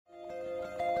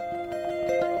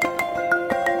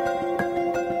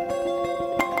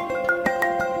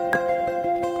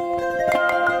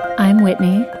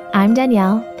Whitney. I'm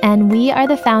Danielle, and we are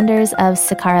the founders of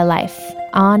Sakara Life,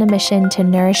 on a mission to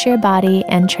nourish your body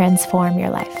and transform your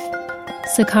life.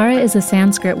 Sakara is a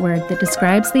Sanskrit word that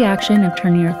describes the action of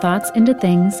turning your thoughts into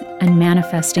things and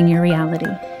manifesting your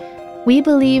reality. We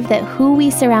believe that who we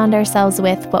surround ourselves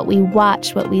with, what we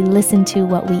watch, what we listen to,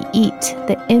 what we eat,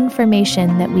 the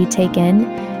information that we take in,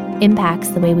 impacts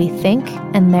the way we think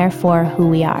and therefore who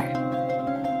we are.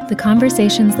 The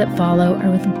conversations that follow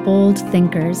are with bold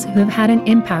thinkers who have had an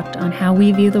impact on how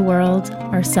we view the world,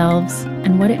 ourselves,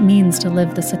 and what it means to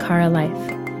live the Sakara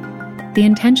life. The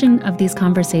intention of these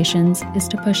conversations is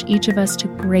to push each of us to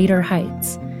greater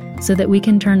heights so that we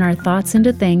can turn our thoughts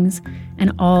into things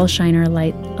and all shine our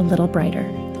light a little brighter.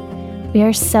 We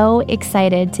are so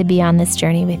excited to be on this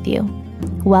journey with you.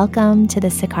 Welcome to the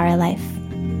Sakara Life.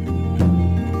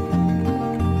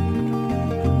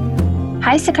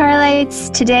 Hi,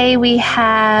 Sakaralites. Today we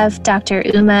have Dr.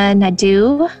 Uma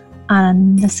Naidoo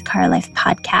on the Sakara Life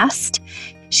podcast.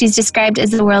 She's described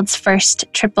as the world's first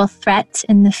triple threat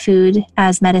in the food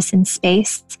as medicine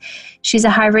space. She's a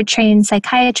Harvard-trained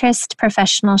psychiatrist,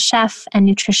 professional chef, and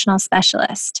nutritional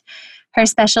specialist. Her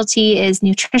specialty is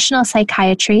nutritional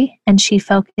psychiatry, and she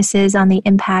focuses on the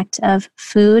impact of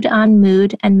food on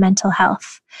mood and mental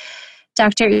health.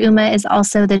 Dr. Uma is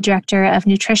also the director of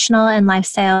nutritional and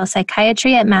lifestyle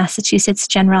psychiatry at Massachusetts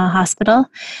General Hospital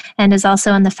and is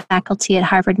also on the faculty at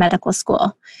Harvard Medical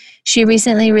School. She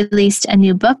recently released a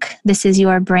new book, This Is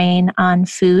Your Brain on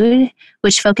Food,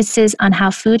 which focuses on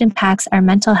how food impacts our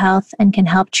mental health and can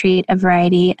help treat a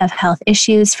variety of health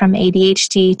issues from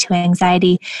ADHD to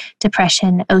anxiety,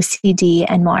 depression, OCD,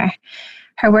 and more.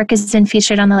 Her work has been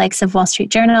featured on the likes of Wall Street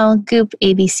Journal, Goop,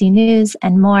 ABC News,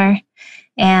 and more.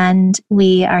 And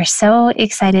we are so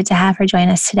excited to have her join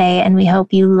us today, and we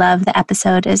hope you love the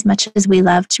episode as much as we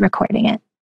loved recording it.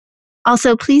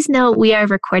 Also, please note we are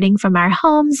recording from our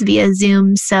homes via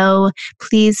Zoom, so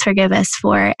please forgive us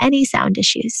for any sound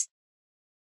issues.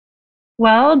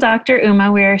 Well, Dr.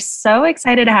 Uma, we're so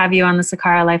excited to have you on the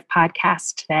Sakara Life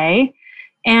podcast today.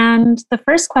 And the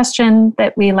first question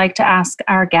that we like to ask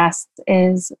our guests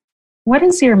is, what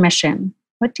is your mission?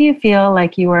 What do you feel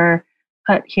like you were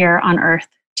put here on earth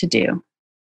to do?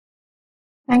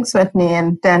 Thanks, Whitney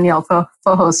and Danielle, for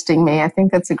hosting me. I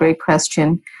think that's a great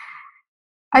question.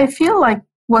 I feel like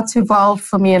what's evolved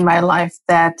for me in my life,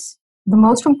 that the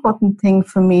most important thing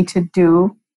for me to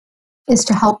do is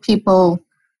to help people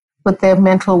with their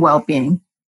mental well-being.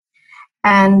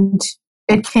 And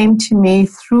it came to me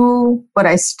through what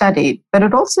I studied, but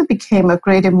it also became a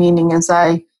greater meaning as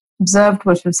I observed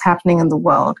what was happening in the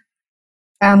world.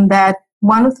 And that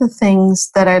one of the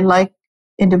things that I like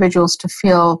individuals to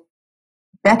feel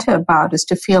better about is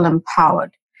to feel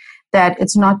empowered. That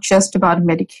it's not just about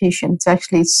medication. It's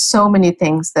actually so many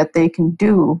things that they can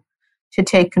do to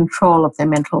take control of their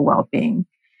mental well-being.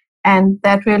 And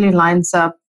that really lines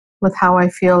up with how I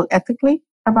feel ethically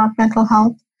about mental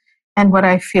health and what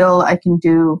I feel I can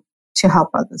do to help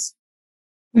others.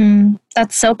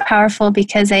 That's so powerful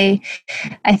because I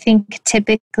think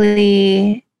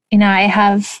typically, I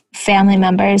have family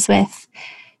members with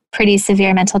pretty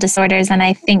severe mental disorders, and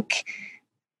I think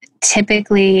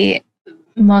typically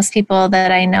most people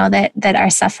that I know that are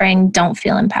suffering don't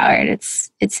feel empowered.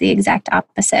 It's the exact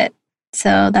opposite.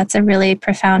 So that's a really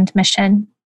profound mission.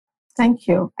 Thank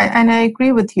you. And I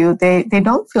agree with you. They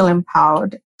don't feel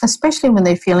empowered, especially when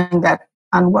they're feeling that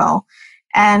unwell.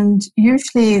 And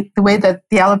usually the way that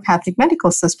the allopathic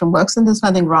medical system works, and there's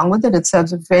nothing wrong with it, it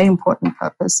serves a very important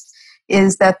purpose,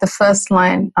 is that the first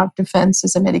line of defense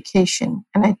is a medication.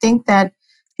 And I think that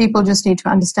people just need to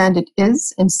understand it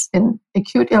is in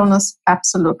acute illness,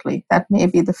 absolutely. That may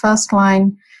be the first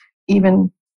line,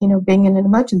 even, being in an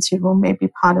emergency room may be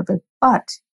part of it.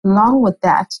 But along with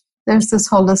that, there's this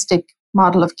holistic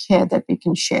model of care that we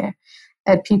can share,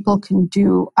 that people can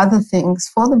do other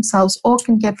things for themselves or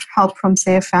can get help from,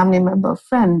 say, a family member or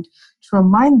friend to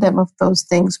remind them of those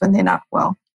things when they're not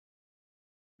well.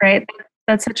 Right.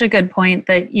 That's such a good point,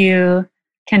 that you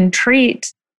can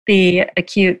treat the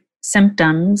acute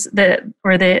symptoms, the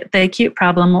acute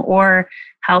problem, or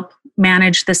help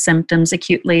manage the symptoms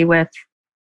acutely with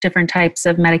different types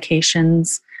of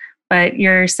medications. But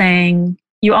you're saying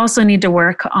you also need to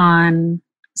work on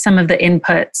some of the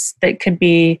inputs that could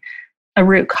be a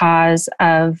root cause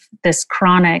of this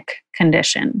chronic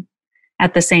condition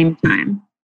at the same time.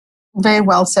 Very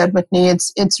well said, Whitney.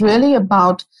 It's really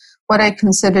about what I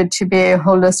consider to be a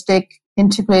holistic,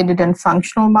 integrated, and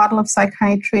functional model of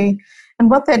psychiatry. And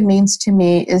what that means to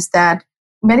me is that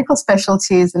medical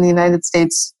specialties in the United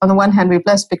States, on the one hand, we're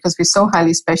blessed because we're so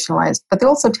highly specialized, but they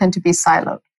also tend to be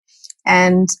siloed.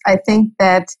 And I think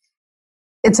that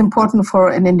it's important for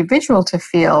an individual to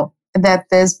feel that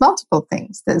there's multiple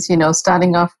things. There's,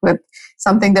 starting off with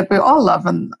something that we all love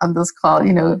on this call,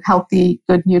 healthy,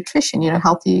 good nutrition,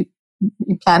 healthy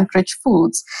plant-rich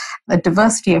foods, a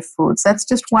diversity of foods. That's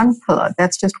just one pillar.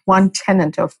 That's just one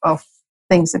tenet of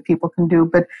things that people can do.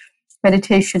 But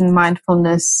meditation,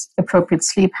 mindfulness, appropriate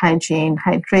sleep hygiene,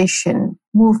 hydration,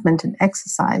 movement, and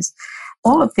exercise,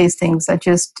 all of these things are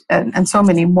just, and so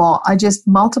many more, are just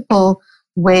multiple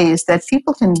ways that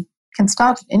people can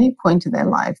start at any point in their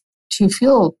life to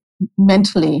feel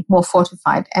mentally more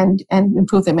fortified and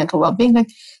improve their mental well-being. Like,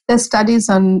 there's studies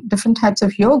on different types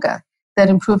of yoga that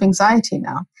improve anxiety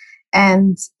now,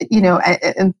 and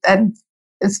and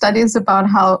studies about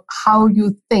how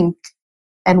you think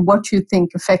and what you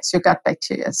think affects your gut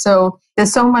bacteria. So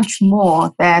there's so much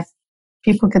more that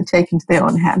people can take into their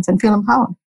own hands and feel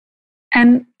empowered.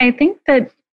 And I think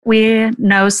that we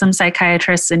know some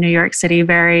psychiatrists in New York City,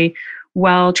 very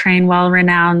well-trained,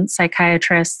 well-renowned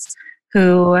psychiatrists,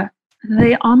 who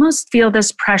they almost feel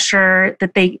this pressure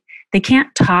that they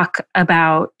can't talk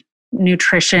about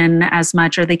nutrition as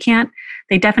much, or they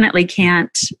definitely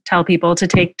can't tell people to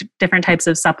take different types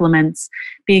of supplements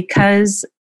because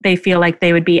they feel like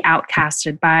they would be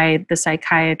outcasted by the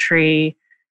psychiatry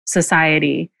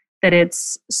society, that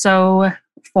it's so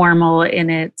formal in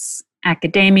its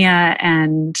academia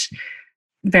and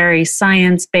very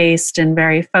science-based and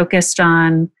very focused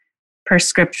on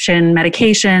prescription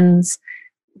medications,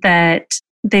 that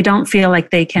they don't feel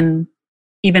like they can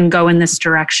even go in this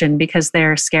direction because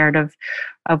they're scared of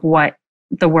what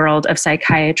the world of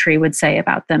psychiatry would say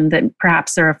about them, that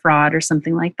perhaps they're a fraud or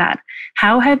something like that.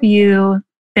 How have you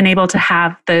been able to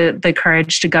have the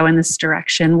courage to go in this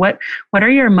direction? What are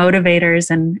your motivators,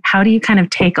 and how do you kind of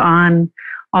take on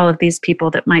all of these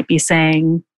people that might be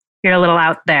saying you're a little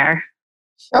out there?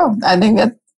 Sure. I think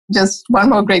that's just one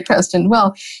more great question.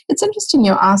 Well, it's interesting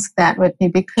you ask that, Whitney,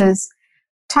 because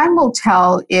time will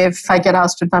tell if I get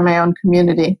ousted by my own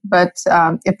community. But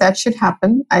if that should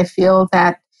happen, I feel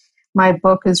that my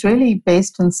book is really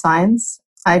based on science.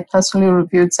 I personally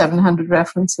reviewed 700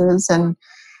 references and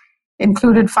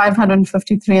included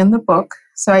 553 in the book.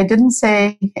 So I didn't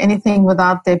say anything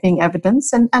without there being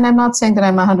evidence. And I'm not saying that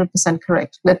I'm 100%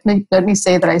 correct. Let me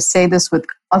say that I say this with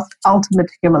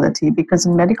ultimate humility, because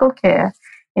in medical care,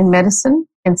 in medicine,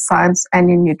 in science, and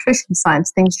in nutrition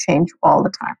science, things change all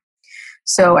the time.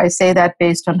 So I say that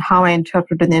based on how I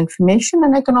interpreted the information,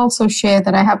 and I can also share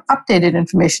that I have updated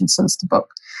information since the book.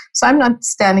 So I'm not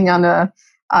standing on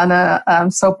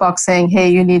a soapbox saying, hey,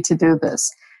 you need to do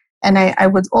this. And I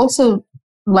would also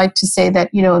like to say that,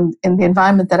 in the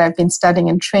environment that I've been studying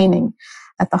and training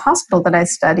at the hospital that I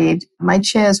studied, my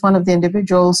chair is one of the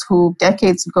individuals who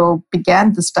decades ago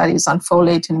began the studies on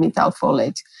folate and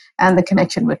methylfolate and the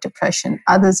connection with depression.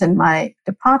 Others in my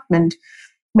department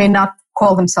may not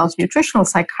call themselves nutritional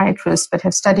psychiatrists, but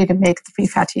have studied omega-3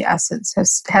 fatty acids,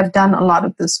 have done a lot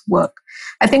of this work.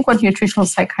 I think what nutritional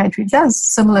psychiatry does,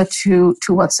 similar to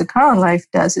what Sakara Life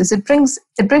does, is it brings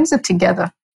it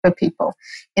together for people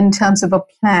in terms of a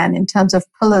plan, in terms of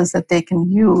pillars that they can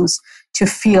use to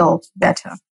feel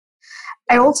better.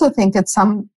 I also think that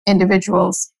some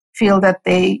individuals feel that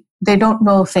they don't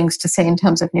know things to say in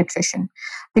terms of nutrition,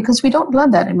 because we don't learn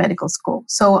that in medical school.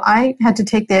 So I had to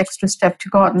take the extra step to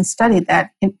go out and study that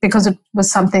because it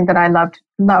was something that I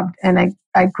loved, and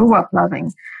I grew up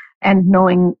loving and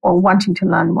knowing or wanting to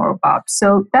learn more about.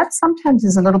 So that sometimes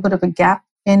is a little bit of a gap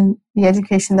in the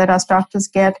education that us doctors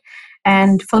get.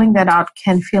 And filling that out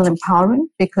can feel empowering,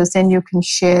 because then you can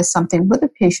share something with a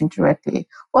patient directly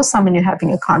or someone you're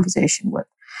having a conversation with.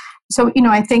 So,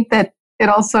 I think that it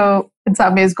also, in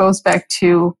some ways, goes back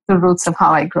to the roots of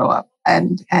how I grew up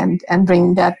and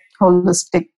bringing that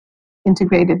holistic,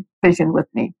 integrated vision with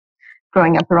me,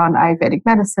 growing up around Ayurvedic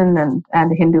medicine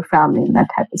and a Hindu family and that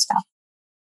type of stuff.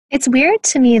 It's weird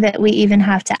to me that we even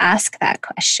have to ask that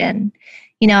question.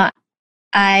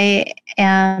 I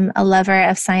am a lover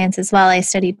of science as well. I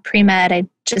studied pre-med. I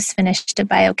just finished a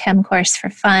biochem course for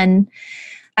fun.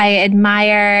 I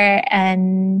admire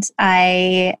and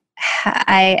I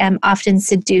am often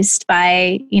seduced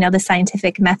by, the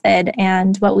scientific method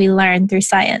and what we learn through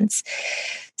science.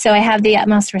 So I have the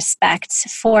utmost respect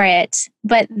for it.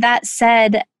 But that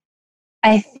said,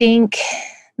 I think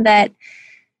that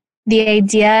the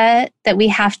idea that we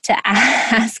have to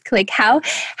ask, how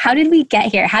did we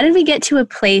get here? How did we get to a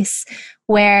place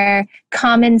where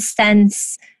common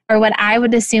sense, or what I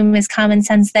would assume is common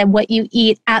sense, that what you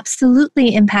eat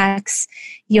absolutely impacts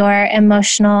your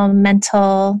emotional,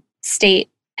 mental state?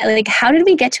 How did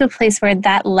we get to a place where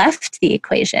that left the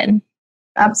equation?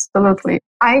 Absolutely.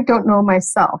 I don't know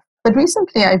myself. But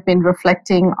recently I've been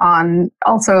reflecting on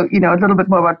also, a little bit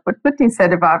more about what Whitney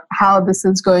said about how this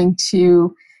is going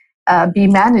to be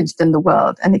managed in the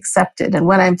world and accepted. And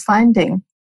what I'm finding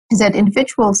is that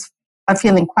individuals are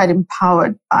feeling quite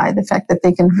empowered by the fact that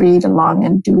they can read along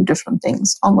and do different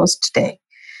things almost today.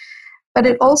 But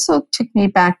it also took me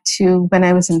back to when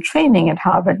I was in training at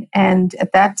Harvard. And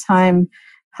at that time,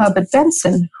 Herbert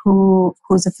Benson,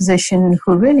 who's a physician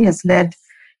who really has led,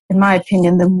 in my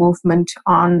opinion, the movement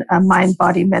on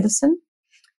mind-body medicine,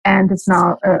 and is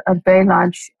now a very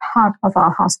large part of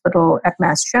our hospital at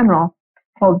Mass General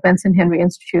called Benson Henry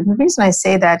Institute. And the reason I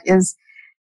say that is,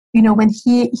 when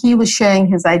he was sharing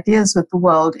his ideas with the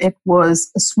world, it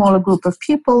was a smaller group of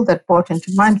people that bought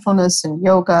into mindfulness and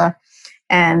yoga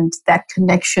and that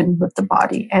connection with the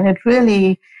body. And it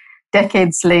really,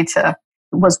 decades later,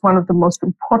 was one of the most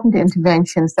important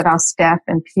interventions that our staff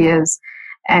and peers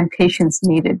and patients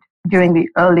needed during the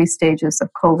early stages of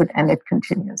COVID, and it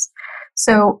continues.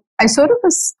 So I sort of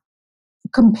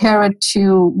compare it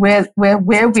to where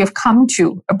we've come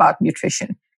to about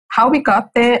nutrition. How we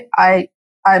got there,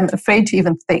 I'm afraid to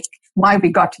even think why we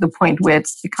got to the point where it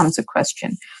becomes a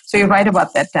question. So you're right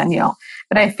about that, Danielle.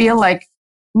 But I feel like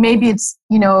maybe it's,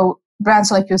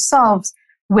 brands like yourselves,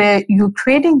 where you're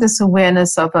creating this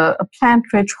awareness of a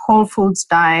plant-rich, whole foods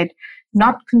diet,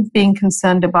 not being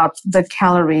concerned about the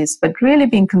calories, but really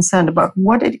being concerned about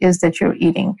what it is that you're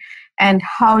eating and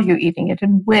how you're eating it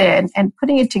and where, and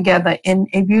putting it together in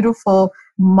a beautiful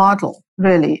model,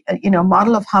 really,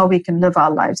 model of how we can live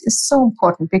our lives is so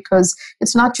important, because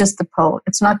it's not just the pill.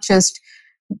 It's not just,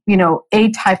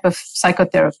 a type of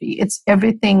psychotherapy. It's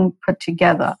everything put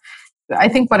together. I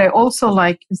think what I also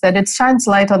like is that it shines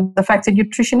light on the fact that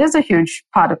nutrition is a huge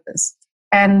part of this.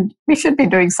 And we should be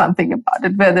doing something about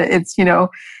it, whether it's,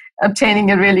 obtaining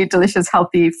a really delicious,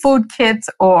 healthy food kit,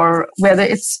 or whether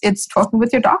it's talking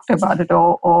with your doctor about it,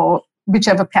 or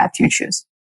whichever path you choose.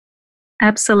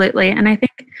 Absolutely. And I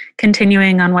think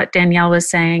continuing on what Danielle was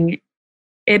saying,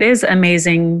 it is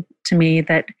amazing to me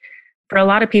that for a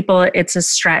lot of people, it's a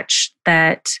stretch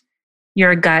that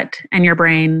your gut and your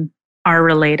brain are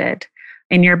related.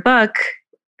 In your book,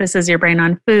 This Is Your Brain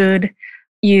on Food,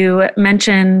 you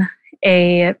mention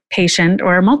a patient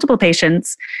or multiple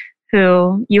patients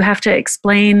who you have to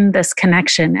explain this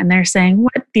connection. And they're saying,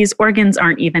 what? These organs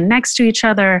aren't even next to each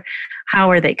other.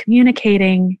 How are they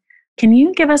communicating? Can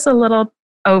you give us a little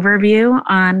overview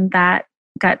on that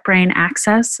gut-brain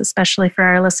axis, especially for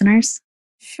our listeners?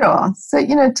 Sure. So,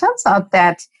 it turns out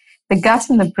that the gut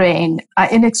and the brain are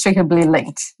inextricably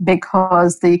linked,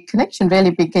 because the connection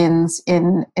really begins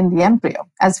in the embryo.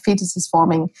 As fetus is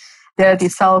forming, there are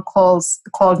these cells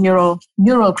called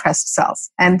neural crest cells,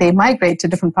 and they migrate to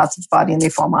different parts of the body and they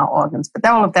form our organs. But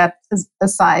all of that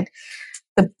aside,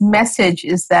 the message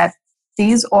is that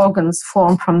these organs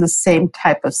form from the same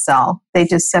type of cell. They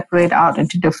just separate out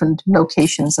into different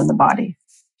locations in the body.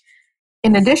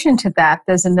 In addition to that,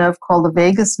 there's a nerve called the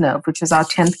vagus nerve, which is our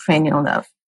 10th cranial nerve,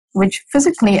 which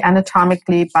physically,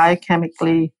 anatomically,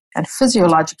 biochemically, and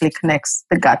physiologically connects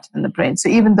the gut and the brain. So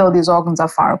even though these organs are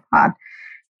far apart,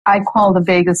 I call the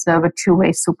vagus nerve a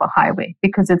two-way superhighway,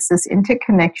 because it's this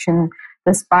interconnection,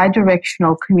 this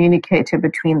bidirectional communicator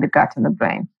between the gut and the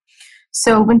brain.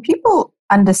 So when people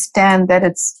understand that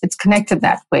it's connected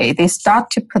that way, they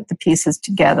start to put the pieces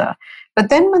together. But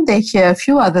then when they hear a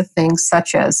few other things,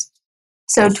 such as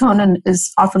serotonin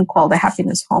is often called the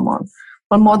happiness hormone.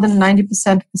 Well, more than 90%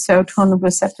 of the serotonin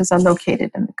receptors are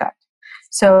located in the gut.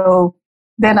 So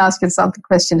then ask yourself the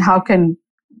question, how can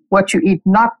what you eat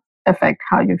not affect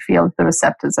how you feel if the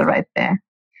receptors are right there?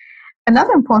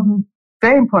 Another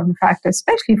very important factor,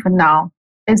 especially for now,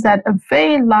 is that a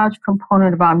very large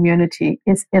component of our immunity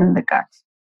is in the gut.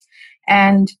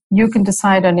 And you can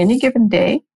decide on any given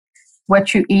day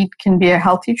what you eat can be a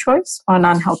healthy choice or an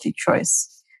unhealthy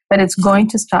choice. But it's going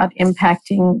to start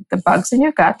impacting the bugs in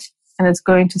your gut, and it's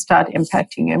going to start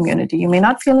impacting your immunity. You may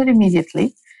not feel it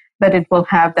immediately, but it will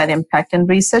have that impact. And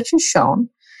research has shown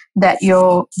that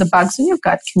the bugs in your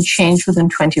gut can change within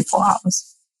 24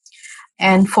 hours.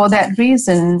 And for that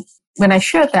reason, when I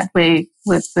share it that way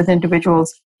with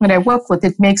individuals, when I work with,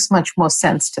 it makes much more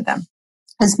sense to them.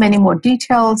 There's many more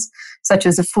details, such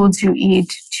as the foods you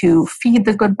eat to feed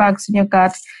the good bugs in your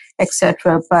gut,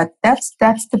 etc. But that's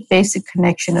the basic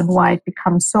connection, and why it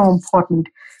becomes so important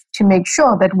to make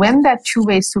sure that when that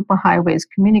two-way superhighway is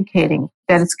communicating,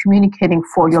 that it's communicating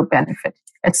for your benefit,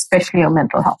 especially your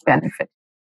mental health benefit.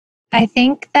 I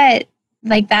think that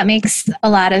that makes a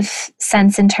lot of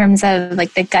sense in terms of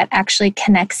the gut actually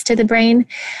connects to the brain.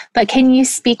 But can you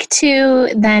speak to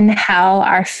then how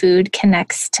our food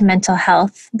connects to mental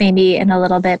health, maybe in a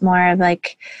little bit more of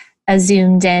a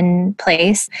zoomed in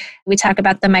place. We talk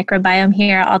about the microbiome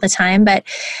here all the time, but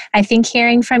I think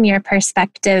hearing from your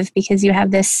perspective, because you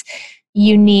have this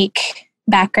unique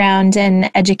background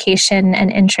and education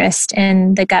and interest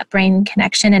in the gut-brain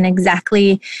connection and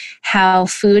exactly how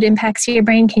food impacts your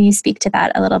brain. Can you speak to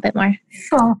that a little bit more?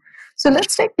 Sure. So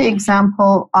let's take the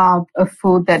example of a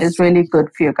food that is really good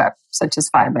for your gut, such as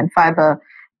fiber. And fiber,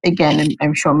 again, and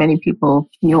I'm sure many people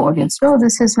in your audience know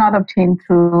this, is not obtained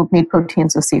through meat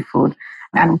proteins or seafood,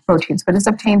 animal proteins, but it's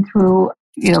obtained through,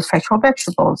 fresh whole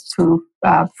vegetables, through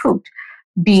fruit,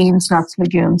 beans, nuts,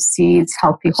 legumes, seeds,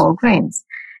 healthy whole grains.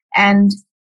 And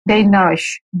they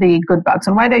nourish the good bugs.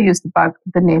 And why do I use the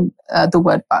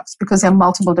word bugs? Because there are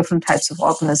multiple different types of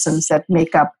organisms that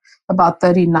make up about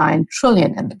 39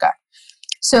 trillion in the gut.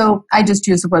 So I just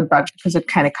use the word bug because it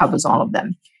kind of covers all of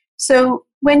them. So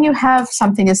when you have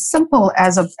something as simple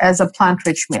as a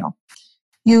plant-rich meal,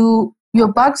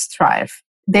 your bugs thrive.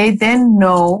 They then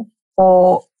know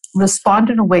or respond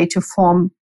in a way to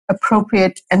form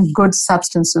appropriate and good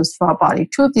substances for our body.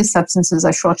 Two of these substances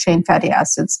are short-chain fatty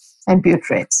acids and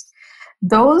butyrates.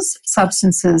 Those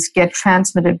substances get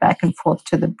transmitted back and forth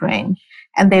to the brain,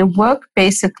 and they work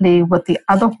basically with the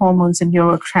other hormones and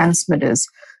neurotransmitters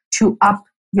to up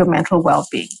your mental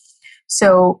well-being.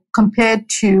 So compared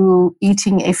to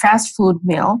eating a fast food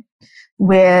meal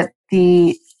where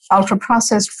the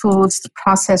ultra-processed foods, the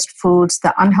processed foods,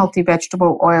 the unhealthy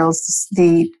vegetable oils,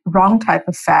 the wrong type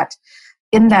of fat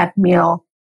in that meal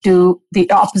do the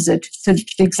opposite to the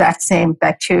exact same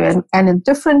bacteria. And in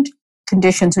different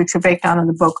conditions, which we break down in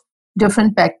the book,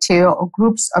 different bacteria or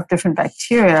groups of different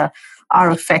bacteria are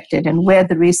affected. And where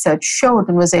the research showed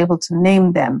and was able to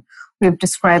name them, we've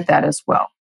described that as well.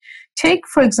 Take,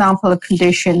 for example, a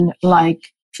condition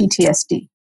like PTSD.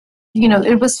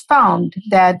 It was found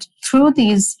that through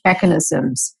these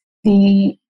mechanisms,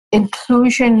 the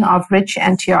inclusion of rich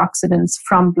antioxidants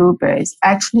from blueberries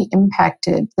actually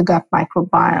impacted the gut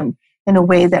microbiome in a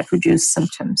way that reduced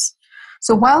symptoms.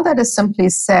 So while that is simply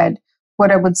said, what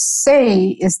I would say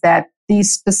is that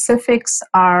these specifics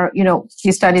are,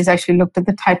 these studies actually looked at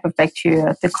the type of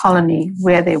bacteria, the colony,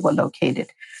 where they were located.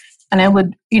 And I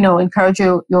would, encourage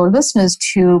your listeners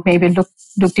to maybe look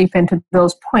deep into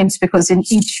those points, because in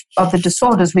each of the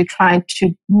disorders, we try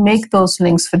to make those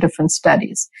links for different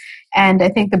studies. And I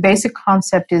think the basic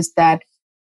concept is that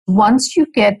once you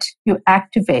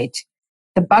activate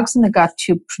the bugs in the gut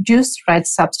to produce the right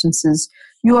substances,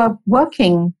 you are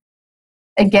working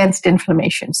against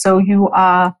inflammation. So you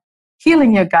are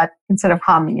healing your gut instead of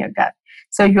harming your gut.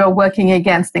 So you're working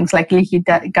against things like leaky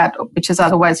gut, which is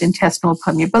otherwise intestinal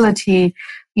permeability,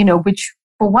 which,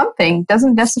 for one thing,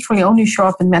 doesn't necessarily only show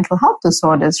up in mental health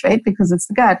disorders, right? Because it's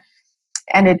the gut,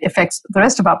 and it affects the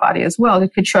rest of our body as well.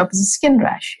 It could show up as a skin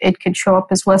rash. It could show up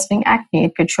as worsening acne.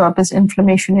 It could show up as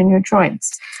inflammation in your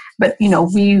joints. But,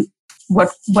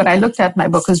 what I looked at in my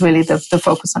book is really the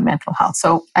focus on mental health.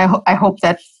 So I hope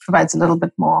that provides a little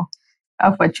bit more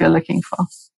of what you're looking for.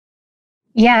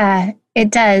 Yeah, it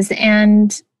does.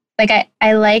 And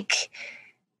I like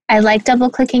double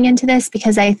clicking into this,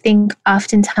 because I think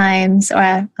oftentimes,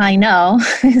 or I know,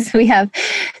 we have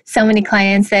so many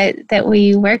clients that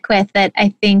we work with, that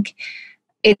I think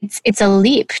it's a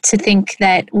leap to think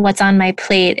that what's on my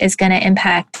plate is going to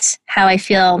impact how I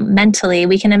feel mentally.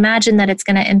 We can imagine that it's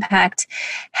going to impact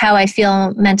how I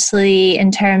feel mentally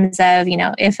in terms of,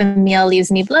 if a meal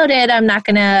leaves me bloated, I'm not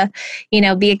going to,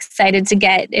 be excited to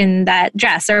get in that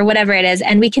dress or whatever it is.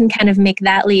 And we can kind of make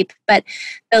that leap. But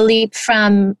the leap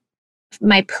from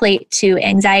my plate to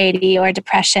anxiety or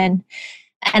depression.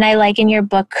 And I like in your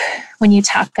book when you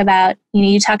talk about,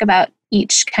 you talk about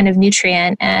each kind of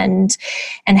nutrient and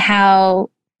how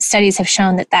studies have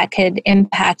shown that could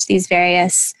impact these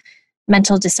various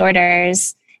mental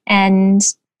disorders. And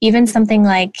even something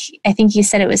like, I think you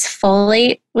said it was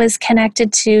folate was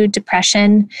connected to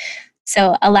depression.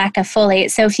 So a lack of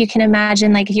folate. So if you can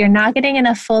imagine, if you're not getting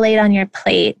enough folate on your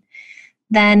plate,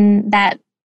 then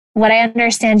what I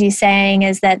understand you saying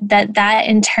is that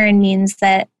in turn means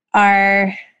that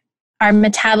our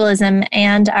metabolism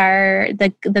and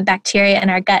the bacteria in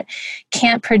our gut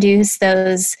can't produce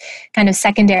those kind of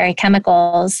secondary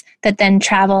chemicals that then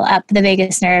travel up the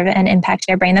vagus nerve and impact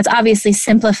your brain. That's obviously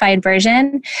simplified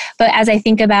version, but as I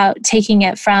think about taking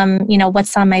it from,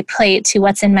 what's on my plate to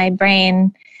what's in my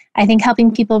brain, I think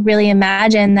helping people really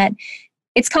imagine that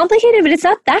it's complicated, but it's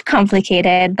not that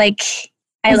complicated.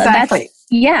 Exactly.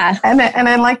 Yeah. And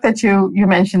I like that you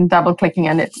mentioned double clicking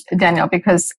on it, Danielle,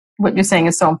 because what you're saying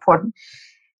is so important.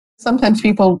 Sometimes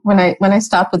people, when I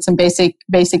start with some basic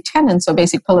tenets or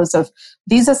basic pillars of,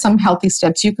 these are some healthy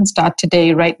steps you can start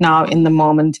today, right now, in the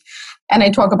moment, And I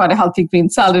talk about a healthy green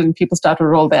salad and people start to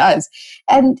roll their eyes.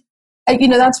 And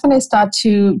that's when I start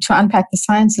to unpack the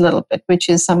science a little bit, which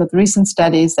is some of the recent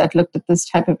studies that looked at this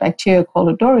type of bacteria called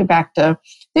a Doribacter.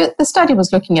 The study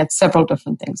was looking at several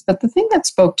different things, but the thing that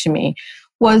spoke to me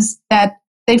was that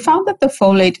they found that the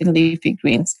folate in leafy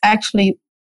greens actually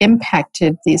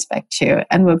impacted these bacteria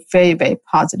and were very, very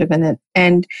positive in it.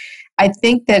 And I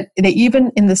think that they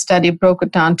even in the study broke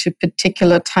it down to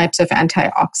particular types of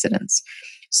antioxidants.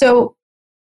 So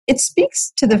it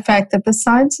speaks to the fact that the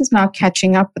science is now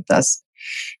catching up with us.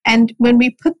 And when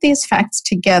we put these facts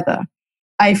together,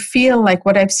 I feel like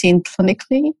what I've seen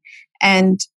clinically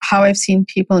and how I've seen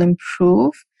people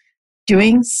improve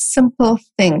doing simple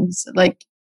things like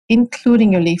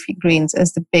including your leafy greens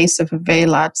as the base of a very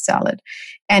large salad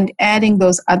and adding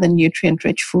those other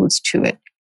nutrient-rich foods to it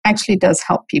actually does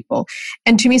help people.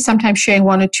 And to me, sometimes sharing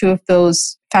one or two of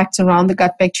those facts around the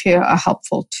gut bacteria are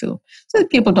helpful too. So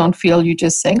that people don't feel you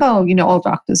just saying, oh, all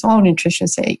doctors, all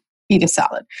nutritionists say, eat a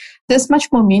salad. There's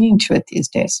much more meaning to it these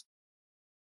days.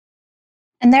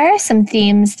 And there are some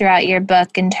themes throughout your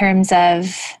book in terms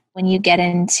of when you get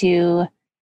into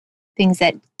things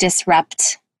that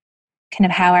disrupt kind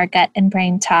of how our gut and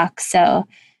brain talk. So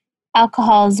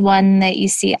alcohol is one that you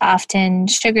see often,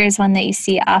 sugar is one that you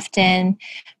see often,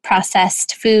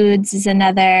 processed foods is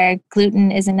another,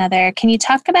 gluten is another. Can you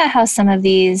talk about how some of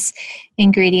these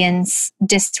ingredients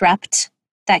disrupt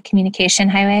that communication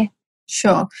highway?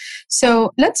 Sure.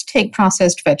 So let's take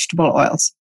processed vegetable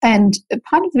oils. And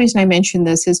part of the reason I mention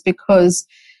this is because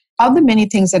of the many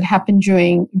things that happened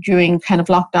during kind of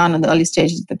lockdown in the early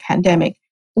stages of the pandemic,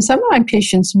 some of my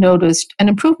patients noticed an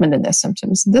improvement in their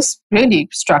symptoms. This really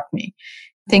struck me,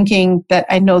 thinking that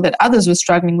I know that others were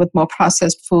struggling with more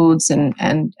processed foods and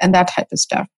that type of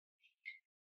stuff.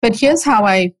 But here's how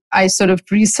I sort of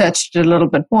researched it a little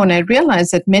bit more, and I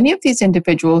realized that many of these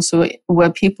individuals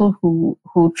were people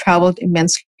who traveled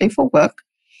immensely for work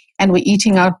and were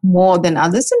eating out more than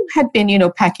others and had been,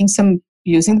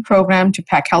 using the program to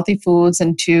pack healthy foods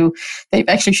and they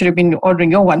actually should have been ordering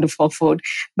your wonderful food,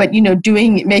 but,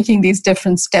 making these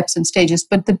different steps and stages.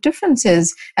 But the difference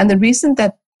is, and the reason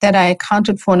that I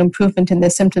accounted for an improvement in their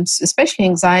symptoms, especially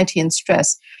anxiety and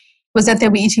stress, was that they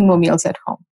were eating more meals at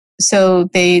home. So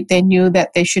they knew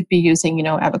that they should be using,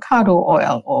 avocado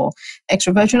oil or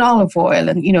extra virgin olive oil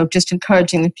and, just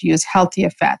encouraging them to use healthier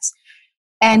fats.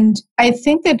 And I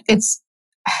think that it's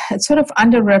sort of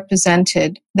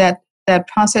underrepresented that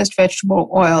processed vegetable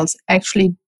oils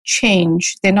actually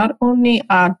change. They not only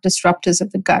are disruptors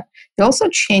of the gut, they also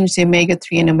change the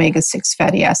omega-3 and omega-6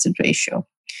 fatty acid ratio.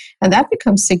 And that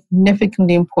becomes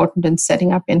significantly important in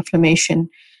setting up inflammation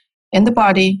in the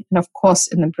body and, of course,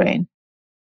 in the brain.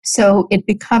 So it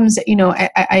becomes,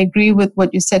 I agree with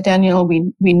what you said, Daniel.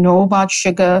 We know about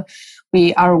sugar.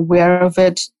 We are aware of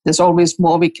it. There's always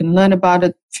more we can learn about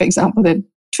it. For example, there are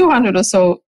 200 or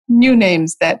so new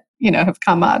names that, have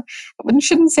come out. I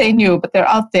shouldn't say new, but they're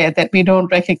out there that we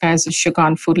don't recognize as sugar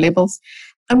on food labels.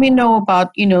 And we know about,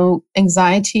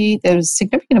 anxiety. There's a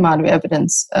significant amount of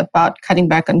evidence about cutting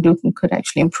back on gluten could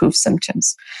actually improve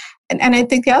symptoms. And I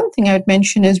think the other thing I would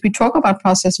mention is we talk about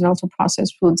processed and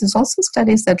ultra-processed foods. There's also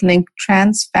studies that link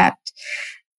trans fat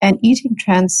and eating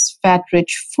trans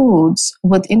fat-rich foods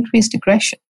with increased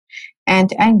aggression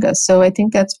and anger. So I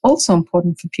think that's also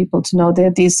important for people to know. There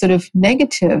are these sort of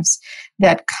negatives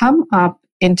that come up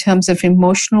in terms of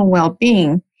emotional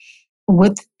well-being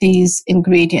with these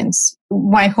ingredients.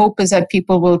 My hope is that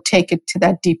people will take it to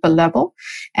that deeper level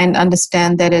and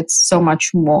understand that it's so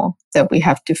much more that we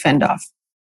have to fend off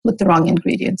with the wrong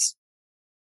ingredients.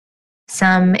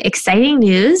 Some exciting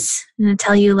news. I'm going to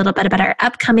tell you a little bit about our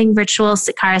upcoming virtual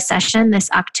Sakara session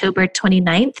this October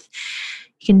 29th.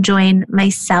 You can join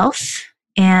myself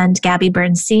and Gabby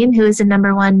Bernstein, who is a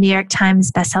 #1 New York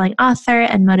Times bestselling author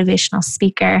and motivational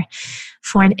speaker,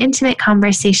 for an intimate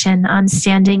conversation on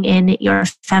standing in your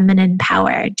feminine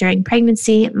power during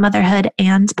pregnancy, motherhood,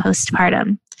 and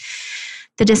postpartum.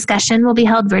 The discussion will be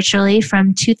held virtually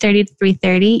from 2:30 to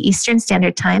 3:30 Eastern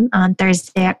Standard Time on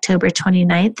Thursday, October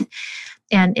 29th,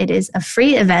 and it is a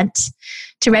free event.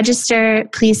 To register,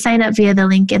 please sign up via the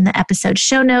link in the episode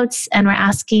show notes, and we're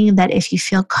asking that if you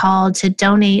feel called to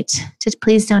donate, to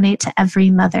please donate to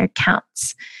Every Mother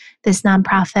Counts. This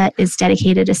nonprofit is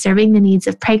dedicated to serving the needs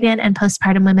of pregnant and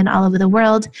postpartum women all over the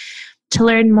world. To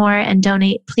learn more and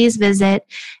donate, please visit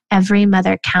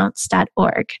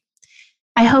everymothercounts.org.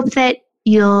 I hope that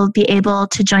you'll be able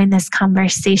to join this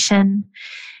conversation,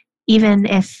 even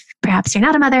if perhaps you're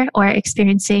not a mother or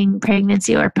experiencing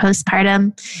pregnancy or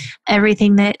postpartum.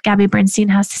 Everything that Gabby Bernstein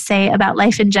has to say about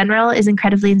life in general is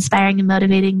incredibly inspiring and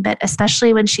motivating, but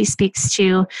especially when she speaks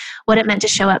to what it meant to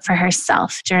show up for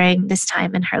herself during this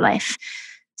time in her life.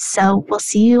 So we'll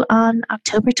see you on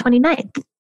October 29th.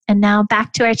 And now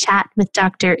back to our chat with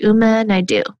Dr. Uma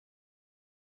Naidoo.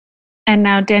 And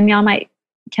now Danielle might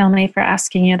kill me for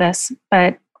asking you this,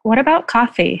 but what about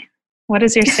coffee? What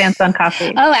is your stance on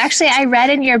coffee? Oh, actually, I read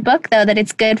in your book, though, that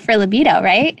it's good for libido,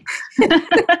 right?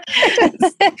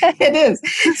 It is.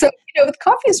 So, with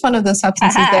coffee is one of the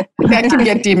substances that can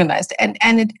get demonized. And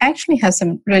it actually has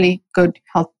some really good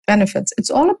health benefits. It's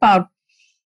all about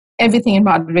everything in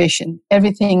moderation,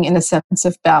 everything in a sense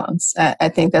of balance. I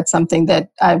think that's something that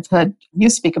I've heard you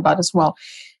speak about as well.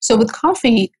 So with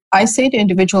coffee, I say to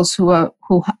individuals who are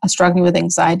struggling with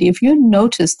anxiety, if you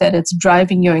notice that it's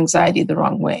driving your anxiety the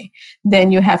wrong way, then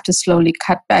you have to slowly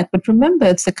cut back. But remember,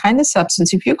 it's the kind of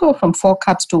substance, if you go from 4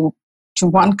 cups to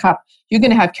 1 cup, you're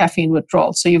going to have caffeine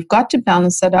withdrawal. So you've got to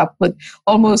balance that up with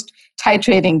almost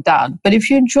titrating down. But if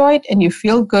you enjoy it and you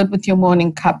feel good with your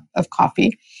morning cup of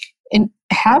coffee,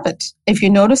 have it. If you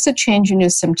notice a change in your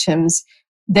symptoms,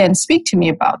 then speak to me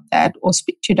about that or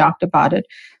speak to your doctor about it.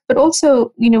 But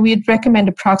also, we'd recommend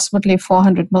approximately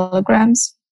 400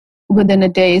 milligrams within a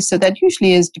day. So that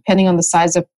usually is, depending on the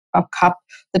size of cup,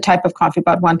 the type of coffee,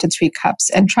 about 1 to 3 cups.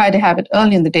 And try to have it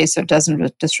early in the day so it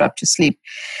doesn't disrupt your sleep.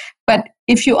 But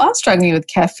if you are struggling with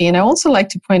caffeine, I also like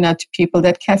to point out to people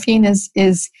that caffeine is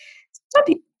not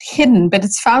hidden, but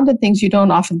it's found in things you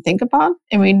don't often think about.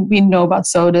 I mean, we know about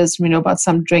sodas, we know about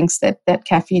some drinks that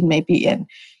caffeine may be in.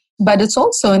 But it's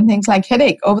also in things like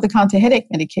over-the-counter headache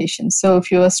medication. So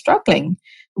if you are struggling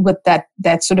with that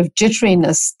sort of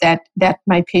jitteriness that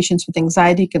my patients with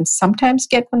anxiety can sometimes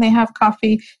get when they have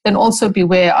coffee, then also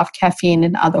beware of caffeine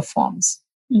in other forms.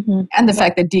 Mm-hmm. And the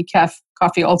fact that decaf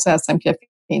coffee also has some caffeine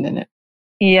in it.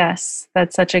 Yes,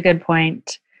 that's such a good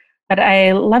point. But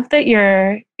I love that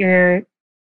you're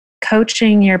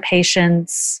coaching your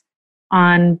patients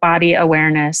on body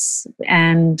awareness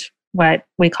and what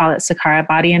we call at Sakara,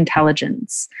 body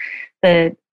intelligence.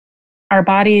 That our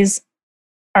bodies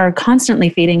are constantly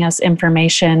feeding us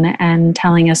information and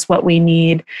telling us what we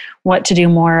need, what to do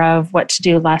more of, what to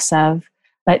do less of.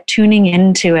 But tuning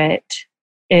into it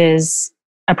is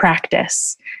a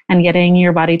practice, and getting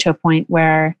your body to a point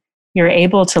where you're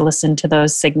able to listen to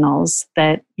those signals,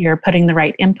 that you're putting the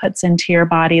right inputs into your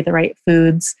body, the right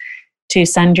foods to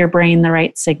send your brain the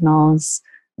right signals,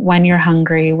 when you're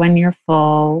hungry, when you're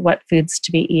full, what foods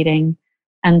to be eating.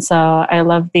 And so I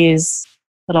love these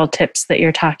little tips that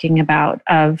you're talking about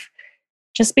of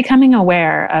just becoming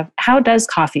aware of, how does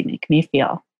coffee make me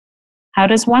feel? How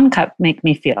does 1 cup make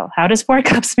me feel? How does 4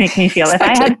 cups make me feel? If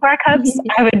I had 4 cups,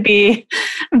 I would be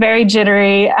very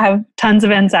jittery, have tons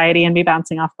of anxiety, and be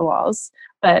bouncing off the walls.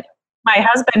 But my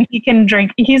husband, he can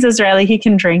drink, he's Israeli, he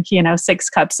can drink, 6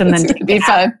 cups and then be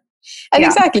fine. And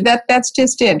exactly, that's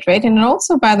just it, right? And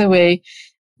also, by the way,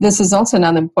 this is also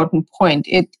another important point.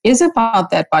 It is about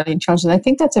that body intelligence. I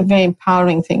think that's a very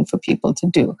empowering thing for people to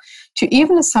do. To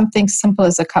even something simple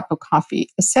as a cup of coffee,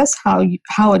 assess how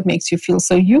it makes you feel,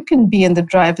 so you can be in the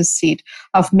driver's seat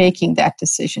of making that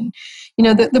decision.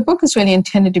 The book is really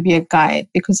intended to be a guide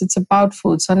because it's about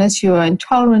food. So unless you are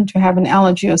intolerant to have an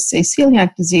allergy or say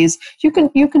celiac disease, you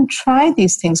can try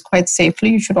these things quite safely.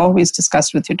 You should always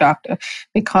discuss with your doctor,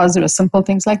 because there are simple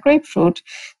things like grapefruit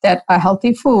that are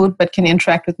healthy food but can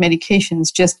interact with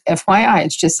medications. Just FYI,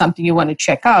 it's just something you want to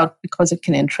check out because it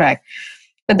can interact.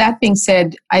 But that being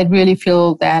said, I really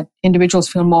feel that individuals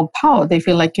feel more empowered. They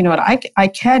feel like, I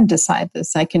can decide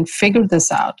this. I can figure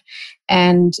this out,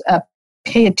 and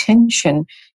pay attention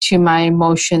to my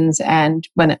emotions and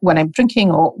when I'm drinking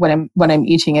or when I'm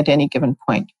eating at any given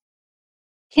point.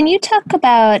 Can you talk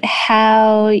about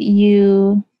how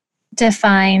you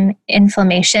define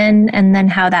inflammation, and then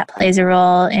how that plays a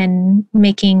role in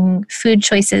making food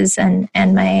choices and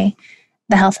the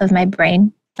health of my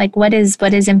brain? Like, what is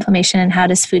inflammation, and how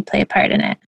does food play a part in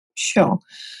it? Sure.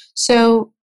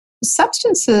 So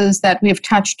substances that we've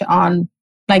touched on,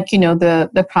 like,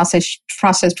 the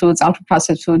processed foods,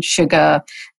 ultra-processed foods, sugar,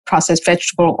 processed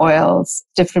vegetable oils,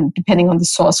 different depending on the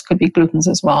source, could be glutens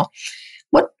as well.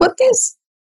 What these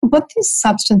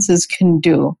substances can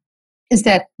do is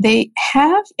that they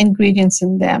have ingredients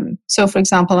in them. So, for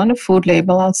example, on a food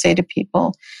label, I'll say to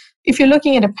people, if you're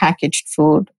looking at a packaged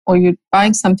food or you're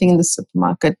buying something in the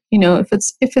supermarket, if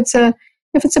it's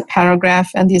a paragraph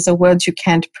and these are words you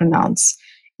can't pronounce,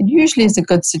 it usually is a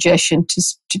good suggestion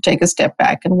to take a step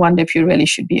back and wonder if you really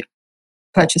should be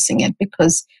purchasing it,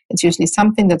 because it's usually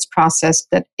something that's processed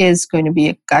that is going to be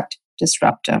a gut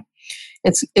disruptor.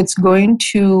 It's going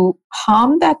to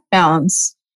harm that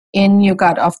balance in your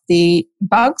gut of the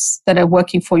bugs that are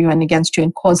working for you and against you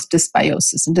and cause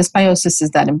dysbiosis. And dysbiosis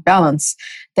is that imbalance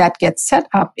that gets set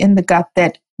up in the gut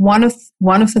that one of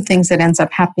the things that ends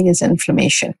up happening is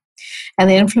inflammation. And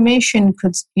the inflammation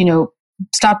could,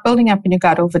 start building up in your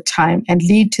gut over time and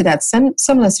lead to that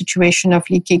similar situation of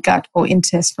leaky gut or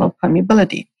intestinal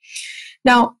permeability.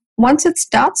 Now, once it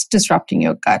starts disrupting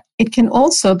your gut, it can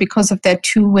also, because of that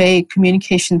two-way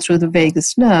communication through the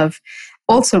vagus nerve,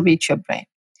 also reach your brain.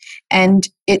 And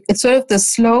it's sort of the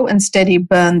slow and steady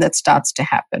burn that starts to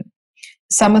happen.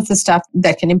 Some of the stuff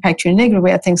that can impact you in a negative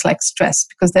way are things like stress,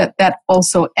 because that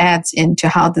also adds into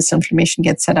how this inflammation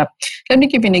gets set up. Let me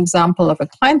give you an example of a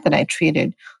client that I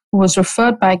treated who was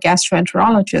referred by a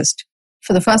gastroenterologist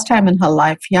for the first time in her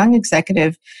life, young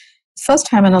executive. First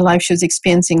time in her life, she was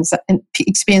experiencing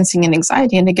an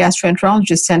anxiety, and the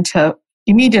gastroenterologist sent her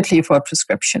immediately for a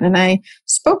prescription. And I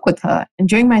spoke with her, and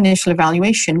during my initial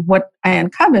evaluation, what I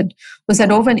uncovered was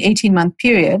that over an 18-month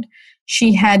period,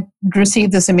 she had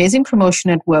received this amazing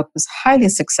promotion at work, was highly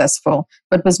successful,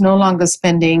 but was no longer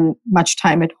spending much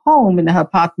time at home in her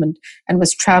apartment and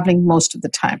was traveling most of the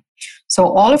time. So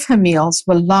all of her meals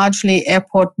were largely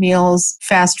airport meals,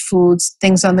 fast foods,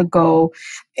 things on the go,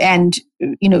 and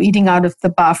eating out of the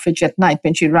bar fridge at night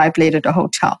when she arrived late at a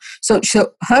hotel. So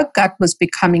her gut was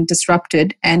becoming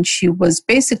disrupted, and she was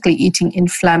basically eating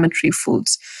inflammatory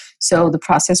foods. So the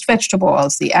processed vegetable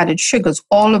oils, the added sugars,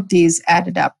 all of these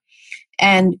added up.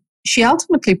 And she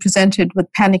ultimately presented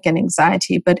with panic and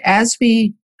anxiety. But as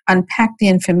we unpacked the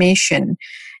information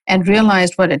and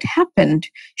realized what had happened,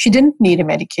 she didn't need a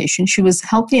medication. She was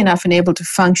healthy enough and able to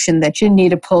function that she didn't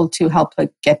need a pill to help her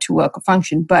get to work or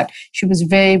function. But she was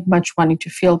very much wanting to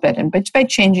feel better. And by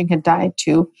changing her diet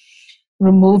to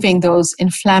removing those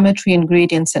inflammatory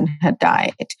ingredients in her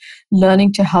diet,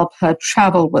 learning to help her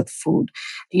travel with food,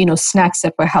 snacks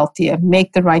that were healthier,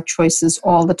 make the right choices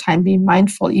all the time, be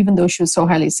mindful. Even though she was so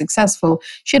highly successful,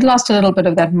 she had lost a little bit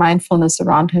of that mindfulness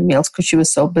around her meals because she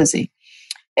was so busy.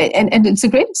 And it's a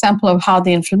great example of how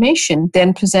the inflammation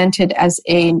then presented as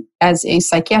a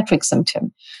psychiatric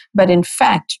symptom. But in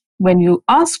fact, when you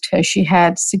asked her, she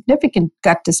had significant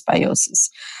gut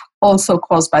dysbiosis, also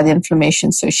caused by the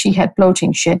inflammation. So she had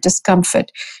bloating, she had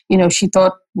discomfort. She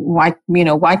thought, why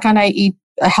can't I eat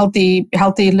healthy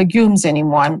legumes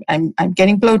anymore? I'm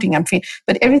getting bloating.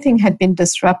 But everything had been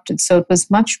disrupted. So it was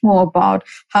much more about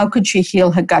how could she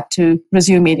heal her gut to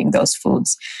resume eating those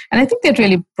foods. And I think that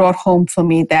really brought home for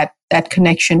me that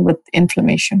connection with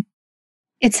inflammation.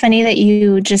 It's funny that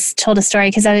you just told a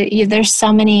story, because there's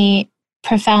so many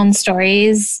profound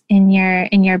stories in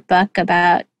your book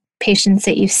about patients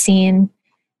that you've seen.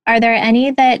 Are there any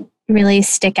that really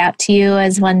stick out to you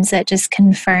as ones that just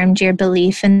confirmed your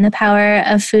belief in the power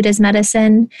of food as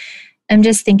medicine? I'm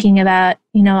just thinking about,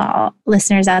 all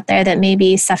listeners out there that may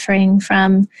be suffering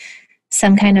from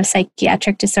some kind of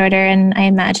psychiatric disorder, and I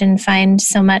imagine find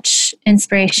so much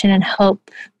inspiration and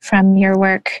hope from your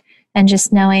work, and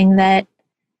just knowing that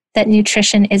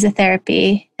nutrition is a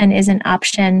therapy and is an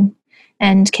option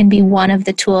and can be one of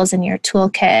the tools in your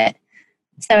toolkit.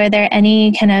 So are there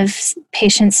any kind of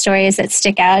patient stories that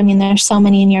stick out? I mean, there's so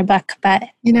many in your book, but...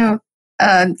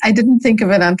 I didn't think of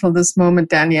it until this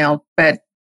moment, Danielle, but,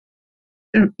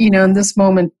 in this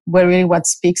moment where really what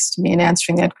speaks to me in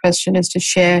answering that question is to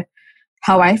share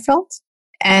how I felt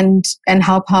and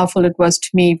how powerful it was to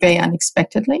me very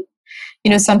unexpectedly.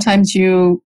 Sometimes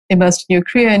you immersed in your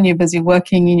career and you're busy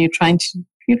working and you're trying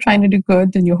to do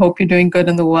good and you hope you're doing good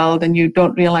in the world and you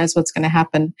don't realize what's going to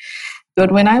happen.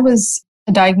 But when I was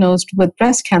diagnosed with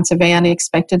breast cancer very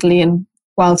unexpectedly, and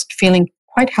whilst feeling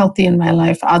quite healthy in my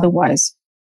life otherwise,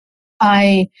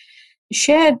 I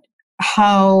shared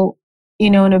how,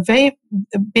 in a very,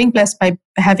 being blessed by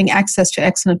having access to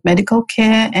excellent medical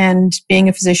care and being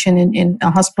a physician in a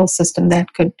hospital system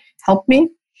that could help me,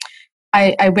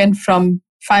 I went from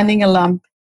finding a lump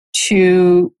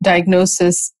to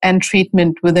diagnosis and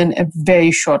treatment within a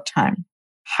very short time.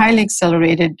 Highly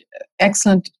accelerated,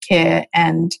 excellent care,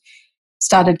 and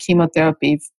started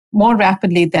chemotherapy more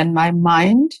rapidly than my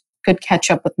mind could catch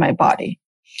up with my body.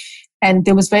 And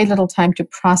there was very little time to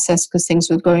process because things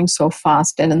were going so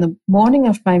fast. And in the morning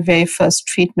of my very first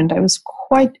treatment, I was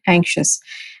quite anxious.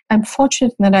 I'm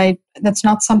fortunate that that's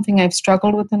not something I've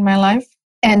struggled with in my life.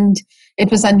 And it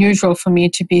was unusual for me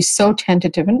to be so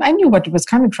tentative. And I knew what it was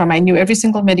coming from. I knew every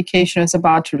single medication I was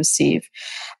about to receive.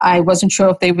 I wasn't sure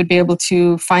if they would be able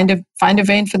to find a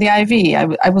vein for the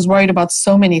IV. I was worried about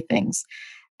so many things.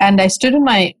 And I stood in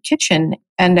my kitchen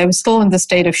and I was still in the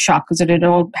state of shock because it had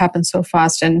all happened so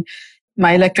fast. And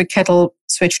my electric kettle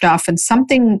switched off and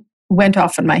something went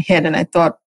off in my head, and I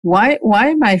thought, why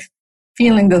am I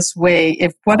feeling this way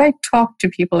if what I talk to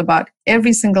people about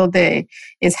every single day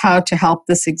is how to help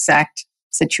this exact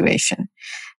situation?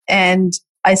 And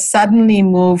I suddenly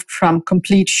moved from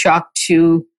complete shock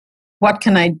to what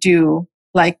can I do?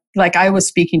 Like I was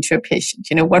speaking to a patient,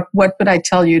 what would I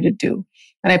tell you to do?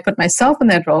 And I put myself in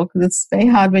that role because it's very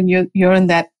hard when you're in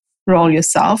that role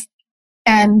yourself.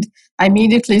 And I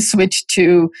immediately switched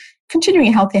to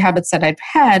continuing healthy habits that I've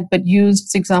had, but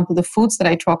used, for example, the foods that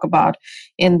I talk about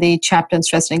in the chapter on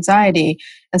stress and anxiety,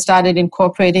 and started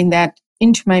incorporating that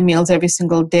into my meals every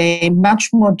single day, much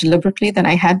more deliberately than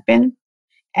I had been.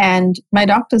 And my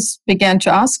doctors began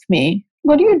to ask me,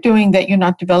 what are you doing that you're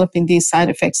not developing these side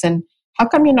effects? And how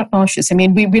come you're not nauseous? I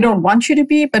mean, we don't want you to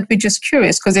be, but we're just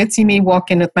curious because they'd see me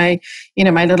walk in with my,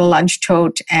 my little lunch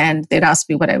tote, and they'd ask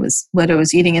me what I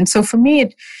was eating. And so for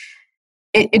me,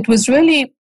 it was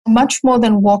really much more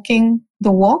than walking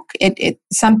the walk. It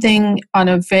something on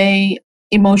a very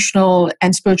emotional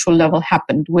and spiritual level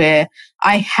happened where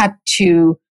I had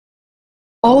to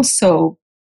also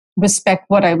respect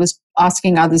what I was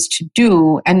asking others to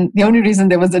do. And the only reason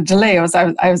there was a delay was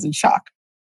I was in shock.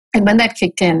 And when that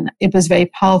kicked in, it was very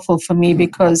powerful for me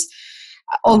because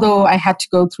although I had to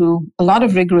go through a lot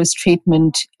of rigorous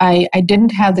treatment, I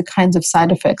didn't have the kinds of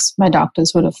side effects my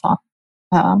doctors would have thought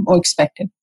or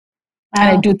expected. Wow.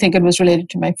 And I do think it was related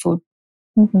to my food.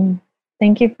 Mm-hmm.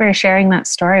 Thank you for sharing that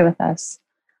story with us.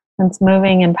 It's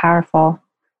moving and powerful.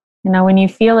 When you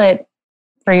feel it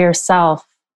for yourself,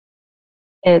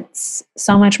 it's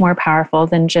so much more powerful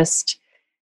than just,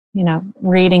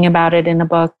 reading about it in a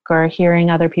book or hearing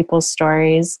other people's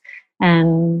stories.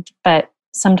 But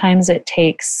sometimes it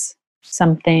takes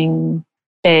something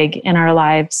big in our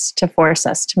lives to force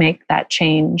us to make that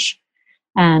change.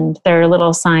 And there are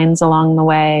little signs along the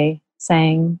way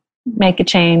saying, make a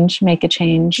change, make a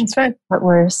change. That's right. But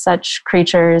we're such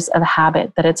creatures of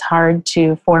habit that it's hard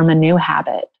to form a new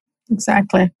habit.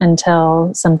 Exactly.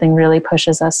 Until something really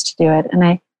pushes us to do it. And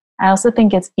I also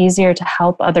think it's easier to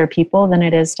help other people than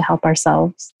it is to help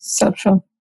ourselves. So true.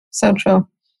 So true.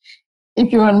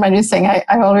 If you want my new thing, I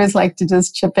always like to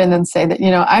just chip in and say that,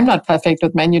 I'm not perfect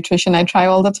with my nutrition. I try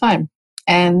all the time.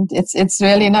 And it's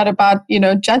really not about,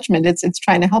 judgment. It's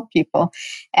trying to help people.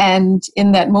 And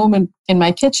in that moment in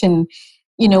my kitchen,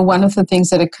 one of the things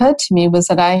that occurred to me was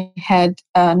that I had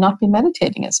not been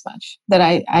meditating as much, that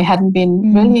I hadn't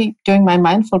been really doing my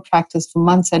mindful practice for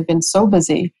months. I'd been so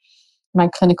busy. My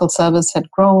clinical service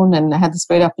had grown and I had this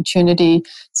great opportunity.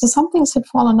 So some things had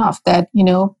fallen off that,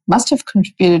 must have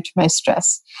contributed to my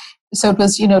stress. So it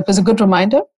was, it was a good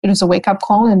reminder. It was a wake-up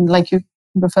call. And like you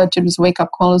referred to, it was a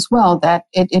wake-up call as well, that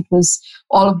it was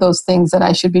all of those things that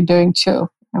I should be doing too.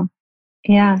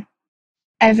 Yeah.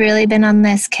 I've really been on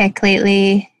this kick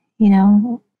lately.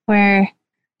 We're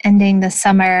ending the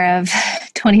summer of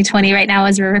 2020 right now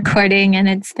as we're recording, and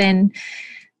it's been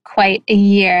quite a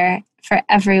year for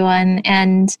everyone.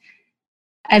 And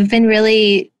I've been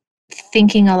really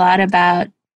thinking a lot about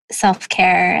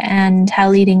self-care and how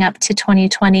leading up to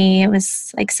 2020, it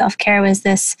was like self-care was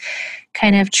this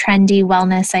kind of trendy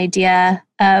wellness idea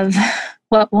of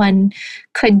what one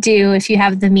could do if you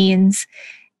have the means.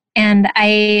 And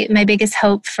my biggest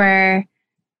hope for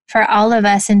all of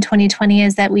us in 2020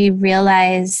 is that we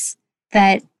realize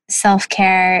that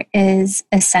self-care is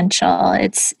essential.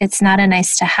 It's not a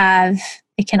nice to have.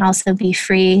 It can also be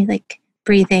free. Like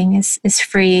breathing is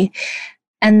free.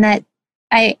 And that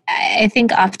I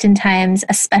think oftentimes,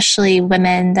 especially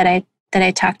women that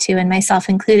I talk to, and myself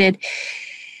included,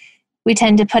 we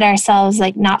tend to put ourselves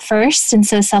like not first. And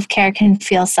so self-care can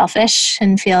feel selfish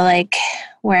and feel like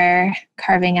we're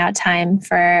carving out time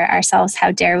for ourselves.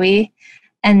 How dare we?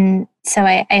 And so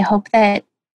I hope that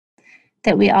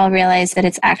we all realize that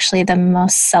it's actually the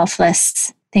most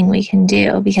selfless thing we can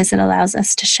do because it allows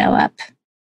us to show up.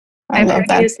 I've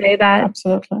heard you say that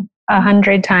absolutely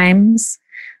 100 times,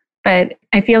 but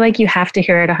I feel like you have to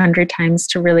hear it 100 times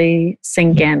to really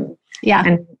sink in.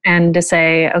 Yeah. And to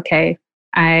say, okay,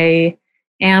 I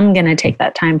am going to take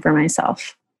that time for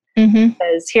myself. Mm-hmm.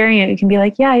 Because hearing it, you can be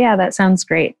like, yeah, that sounds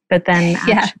great. But then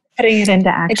putting it into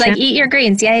action. It's like, eat your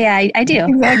greens. Yeah, I do.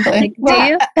 Exactly. Like,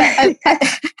 well,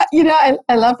 do you?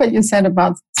 I love what you said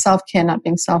about self-care not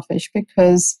being selfish,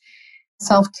 because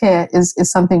self-care is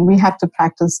something we have to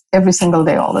practice every single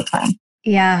day, all the time.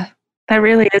 Yeah. That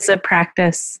really is a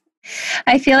practice.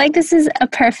 I feel like this is a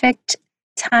perfect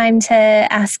time to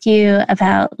ask you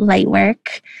about light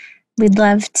work. We'd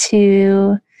love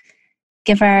to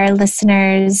give our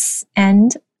listeners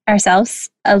and ourselves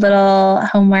a little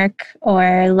homework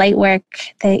or light work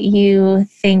that you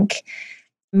think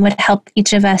would help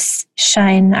each of us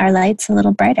shine our lights a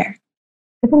little brighter?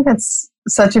 I think that's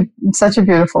such a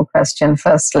beautiful question,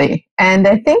 firstly. And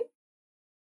I think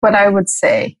what I would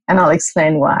say, and I'll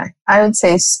explain why, I would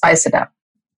say spice it up.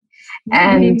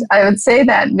 And I would say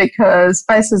that because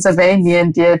spices are very near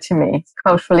and dear to me.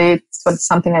 Culturally, it's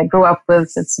something I grew up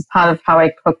with. It's a part of how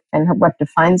I cook and what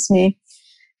defines me.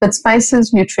 But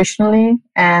spices nutritionally,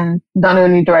 and not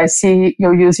only do I see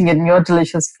you're using it in your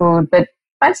delicious food, but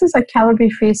spices are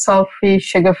calorie-free, salt-free,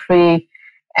 sugar-free,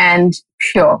 and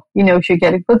pure. If you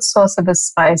get a good source of a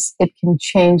spice, it can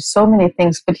change so many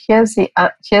things. But here's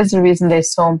the reason they're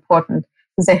so important,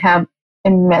 because they have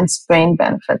immense brain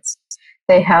benefits.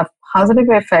 They have positive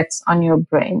effects on your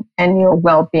brain and your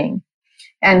well-being.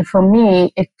 And for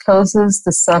me, it closes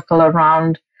the circle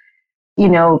around,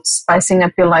 spicing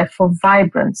up your life for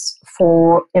vibrance,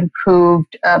 for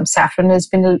improved, saffron has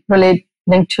been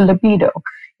linked to libido.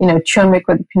 Turmeric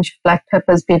with a pinch of black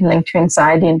pepper has been linked to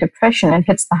anxiety and depression and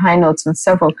hits the high notes in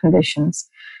several conditions.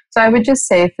 So I would just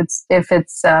say if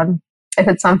it's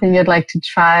something you'd like to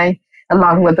try,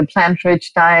 along with the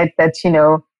plant-rich diet that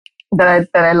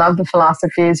I love the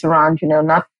philosophies around,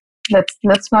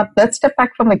 let's step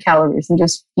back from the calories and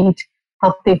just eat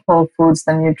healthy whole foods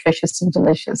that are nutritious and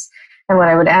delicious. And what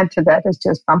I would add to that is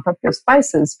just bump up your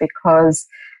spices, because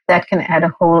that can add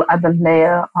a whole other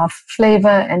layer of flavor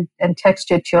and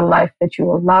texture to your life that you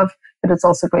will love, but it's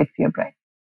also great for your brain.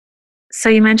 So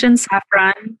you mentioned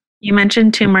saffron, you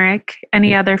mentioned turmeric.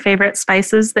 Any other favorite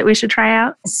spices that we should try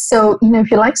out? So,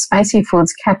 if you like spicy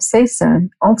foods, capsaicin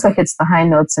also hits the high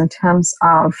notes in terms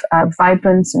of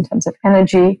vibrance, in terms of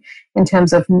energy, in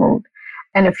terms of mood.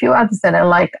 And a few others that I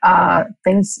like are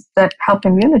things that help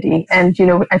immunity. And,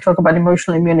 I talk about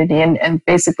emotional immunity, and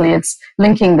basically it's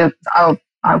linking our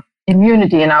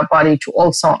immunity in our body to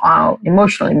also our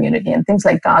emotional immunity. And things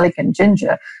like garlic and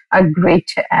ginger are great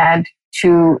to add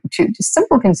to just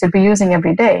simple things that we're using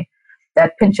every day.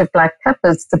 That pinch of black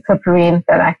peppers, the piperine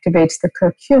that activates the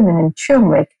curcumin in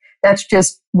turmeric, that's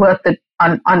just worth it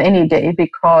on any day,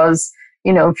 because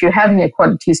if you're having a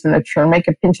quarter teaspoon of turmeric,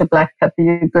 a pinch of black pepper,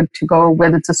 you're good to go,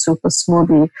 whether it's a soup or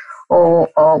smoothie or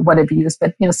whatever you use.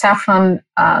 But, saffron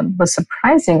was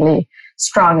surprisingly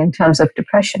strong in terms of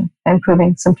depression,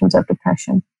 improving symptoms of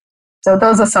depression. So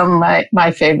those are some of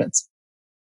my favorites.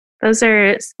 Those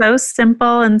are so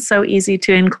simple and so easy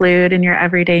to include in your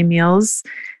everyday meals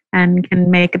and can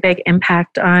make a big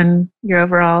impact on your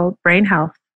overall brain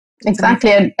health.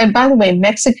 Exactly. And by the way,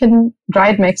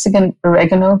 dried Mexican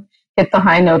oregano hit the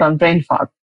high note on brain fog.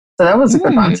 So that was a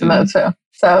good one to know too.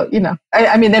 So,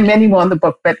 I mean, there are many more in the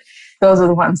book, but those are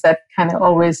the ones that kind of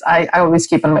I always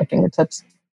keep on my fingertips.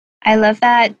 I love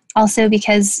that also,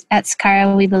 because at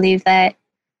Sakara, we believe that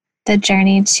the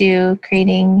journey to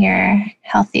creating your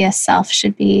healthiest self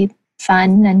should be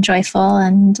fun and joyful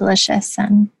and delicious.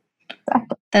 And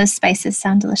those spices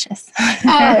sound delicious.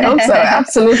 I hope so.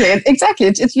 Absolutely. Exactly.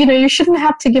 It's you shouldn't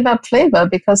have to give up flavor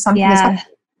because something is healthy.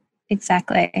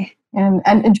 Exactly. And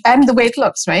the way it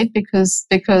looks, right? Because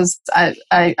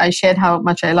I shared how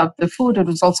much I loved the food. It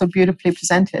was also beautifully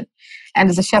presented. And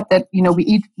as a chef that, we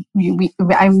eat,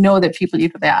 I know that people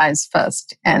eat with their eyes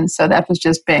first. And so that was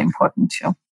just very important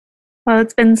too. Well,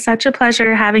 it's been such a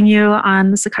pleasure having you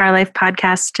on the Sakara Life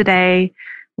podcast today.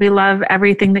 We love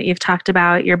everything that you've talked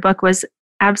about. Your book was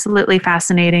absolutely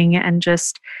fascinating and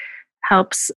just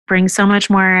helps bring so much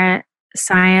more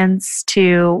science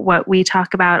to what we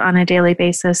talk about on a daily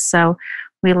basis. So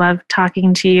we love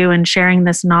talking to you and sharing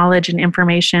this knowledge and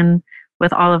information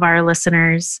with all of our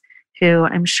listeners, who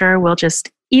I'm sure will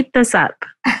just eat this up.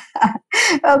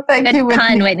 Well, thank you,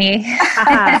 Whitney. Whitney.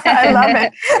 I love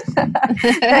it.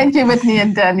 Thank you, Whitney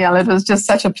and Danielle. It was just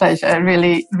such a pleasure. I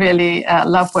really, really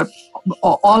love what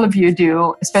all of you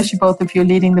do, especially both of you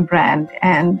leading the brand.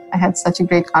 And I had such a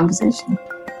great conversation.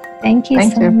 Thank you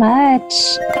so much.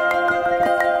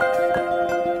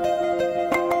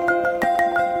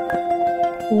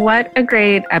 What a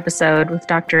great episode with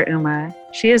Dr. Uma.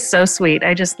 She is so sweet.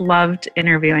 I just loved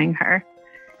interviewing her.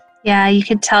 Yeah, you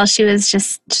could tell she was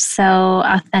just so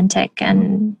authentic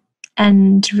and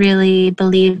really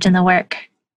believed in the work.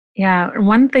 Yeah,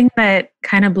 one thing that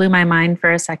kind of blew my mind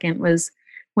for a second was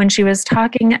when she was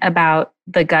talking about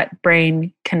the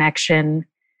gut-brain connection,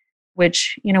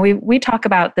 which, we talk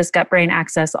about this gut-brain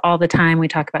axis all the time. We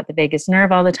talk about the vagus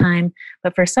nerve all the time.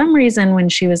 But for some reason, when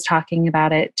she was talking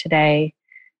about it today,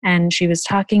 and she was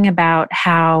talking about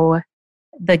how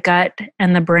the gut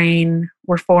and the brain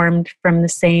were formed from the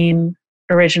same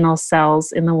original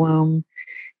cells in the womb,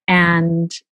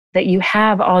 and that you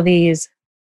have all these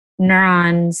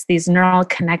neurons, these neural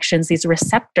connections, these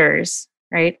receptors,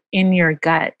 right, in your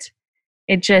gut.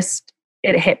 it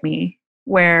hit me,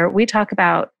 where we talk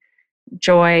about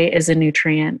joy is a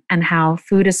nutrient and how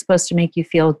food is supposed to make you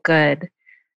feel good.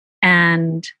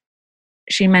 And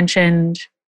she mentioned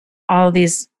all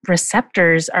these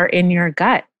receptors are in your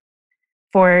gut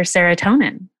for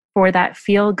serotonin, for that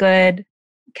feel good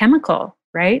chemical,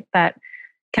 right? That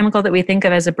chemical that we think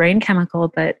of as a brain chemical,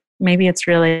 but maybe it's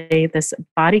really this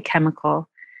body chemical,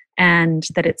 and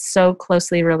that it's so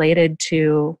closely related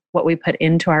to what we put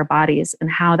into our bodies and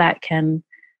how that can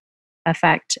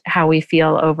affect how we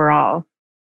feel overall.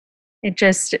 It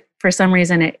just, for some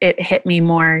reason, it hit me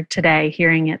more today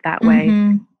hearing it that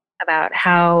way, about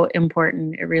how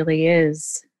important it really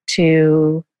is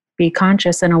to be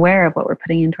conscious and aware of what we're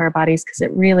putting into our bodies, because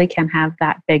it really can have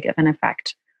that big of an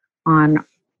effect on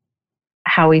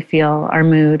how we feel, our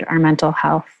mood, our mental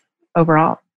health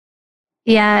overall.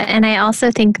 Yeah, and I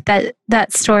also think that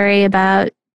that story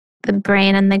about the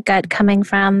brain and the gut coming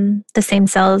from the same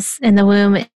cells in the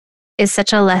womb is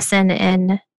such a lesson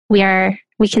in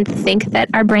we can think that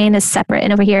our brain is separate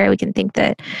and over here. We can think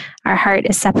that our heart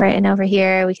is separate and over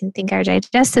here. We can think our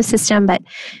digestive system, but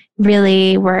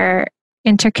really we're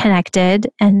interconnected,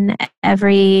 and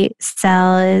every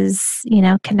cell is,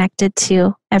 connected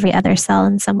to every other cell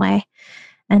in some way.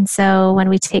 And so when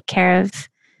we take care of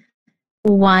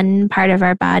one part of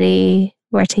our body,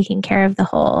 we're taking care of the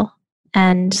whole.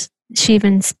 And she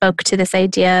even spoke to this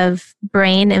idea of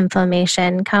brain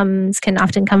inflammation can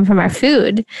often come from our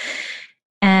food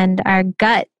and our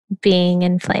gut being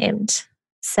inflamed.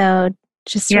 So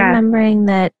just remembering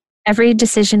that every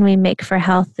decision we make for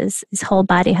health is whole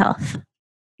body health.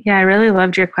 Yeah, I really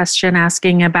loved your question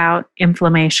asking about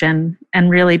inflammation and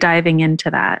really diving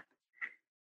into that,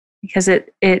 because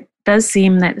it does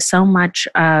seem that so much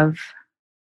of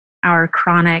our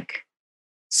chronic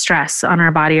stress on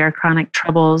our body, our chronic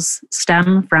troubles,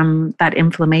 stem from that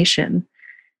inflammation.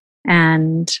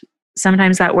 And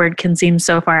sometimes that word can seem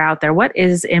so far out there. What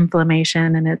is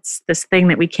inflammation? And it's this thing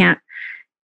that we can't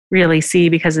really see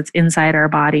because it's inside our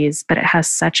bodies, but it has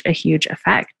such a huge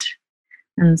effect.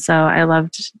 And so I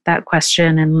loved that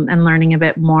question and learning a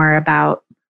bit more about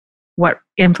what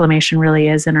inflammation really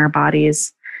is in our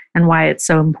bodies and why it's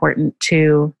so important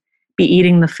to be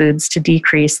eating the foods to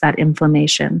decrease that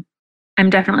inflammation. I'm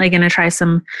definitely going to try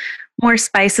some more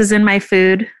spices in my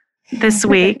food this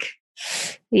week.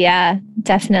 Yeah,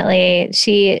 definitely.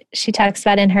 She talks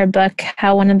about in her book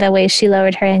how one of the ways she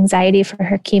lowered her anxiety for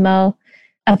her chemo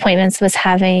appointments was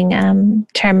having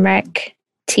turmeric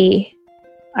tea.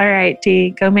 All right, Dee,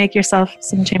 go make yourself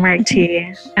some turmeric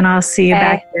tea, and I'll see you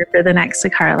back here for the next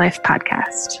Sakara Life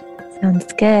podcast.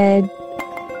 Sounds good.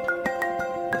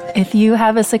 If you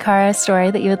have a Sakara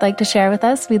story that you would like to share with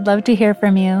us, we'd love to hear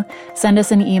from you. Send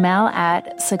us an email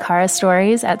at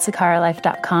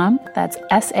sakarastories@sakaralife.com. That's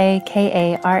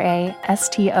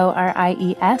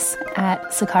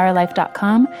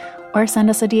SAKARASTORIES@sakaralife.com, or send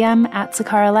us a DM at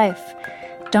Sakara Life.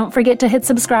 Don't forget to hit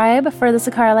subscribe for the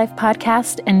Sakara Life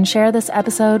podcast and share this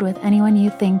episode with anyone you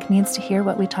think needs to hear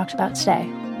what we talked about today.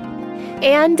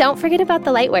 And don't forget about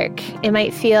the light work. It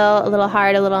might feel a little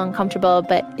hard, a little uncomfortable,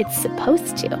 but it's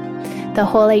supposed to. The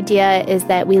whole idea is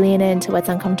that we lean into what's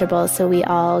uncomfortable so we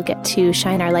all get to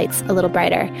shine our lights a little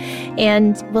brighter.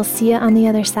 And we'll see you on the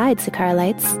other side, Sakara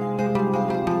Lights.